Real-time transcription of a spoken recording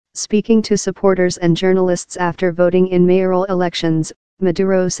Speaking to supporters and journalists after voting in mayoral elections,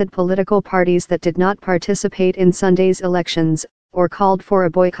 Maduro said political parties that did not participate in Sunday's elections, or called for a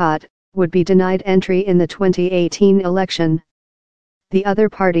boycott, would be denied entry in the 2018 election. The other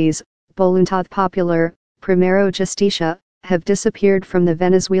parties, Voluntad Popular, Primero Justicia, have disappeared from the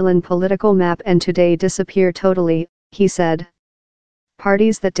Venezuelan political map and today disappear totally, he said.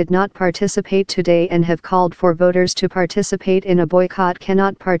 Parties that did not participate today and have called for voters to participate in a boycott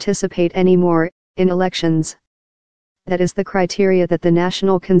cannot participate anymore in elections. That is the criteria that the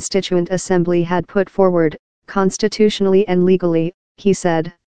National Constituent Assembly had put forward, constitutionally and legally, he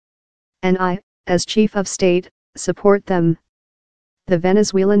said. And I, as Chief of State, support them. The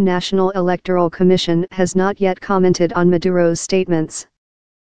Venezuelan National Electoral Commission has not yet commented on Maduro's statements.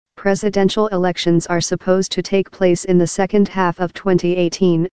 Presidential elections are supposed to take place in the second half of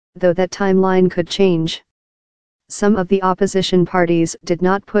 2018, though that timeline could change. Some of the opposition parties did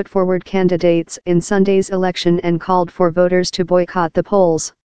not put forward candidates in Sunday's election and called for voters to boycott the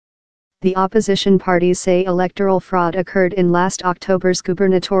polls. The opposition parties say electoral fraud occurred in last October's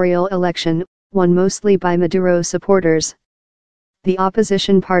gubernatorial election, won mostly by Maduro supporters. The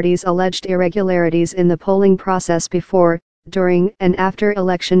opposition parties alleged irregularities in the polling process before, during and after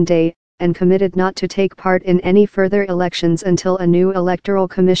Election Day, and committed not to take part in any further elections until a new electoral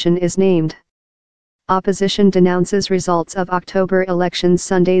commission is named. Opposition denounces results of October elections.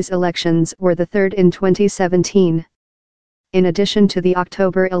 Sunday's elections were the third in 2017. In addition to the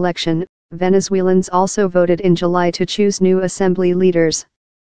October election, Venezuelans also voted in July to choose new assembly leaders.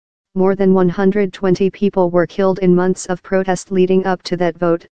 More than 120 people were killed in months of protest leading up to that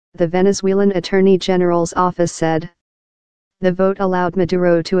vote, the Venezuelan Attorney General's office said. The vote allowed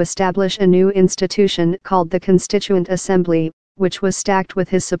Maduro to establish a new institution called the Constituent Assembly, which was stacked with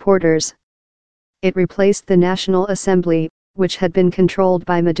his supporters. It replaced the National Assembly, which had been controlled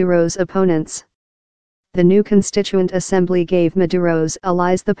by Maduro's opponents. The new Constituent Assembly gave Maduro's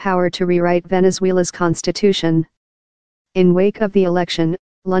allies the power to rewrite Venezuela's constitution. In wake of the election,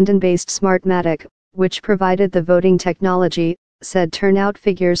 London-based Smartmatic, which provided the voting technology, said turnout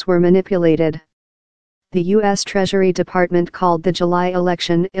figures were manipulated. The U.S. Treasury Department called the July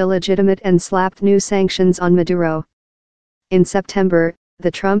election illegitimate and slapped new sanctions on Maduro. In September,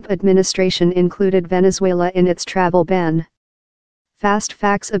 the Trump administration included Venezuela in its travel ban. Fast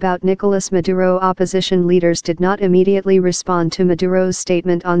facts about Nicolas Maduro. Opposition leaders did not immediately respond to Maduro's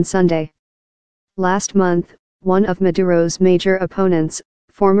statement on Sunday. Last month, one of Maduro's major opponents,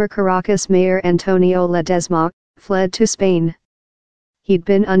 former Caracas Mayor Antonio Ledesma, fled to Spain. He'd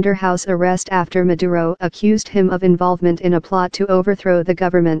been under house arrest after Maduro accused him of involvement in a plot to overthrow the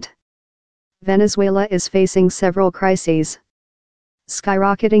government. Venezuela is facing several crises.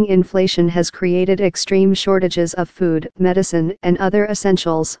 Skyrocketing inflation has created extreme shortages of food, medicine, and other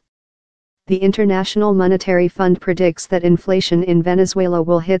essentials. The International Monetary Fund predicts that inflation in Venezuela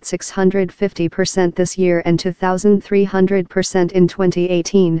will hit 650% this year and 2,300% in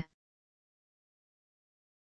 2018.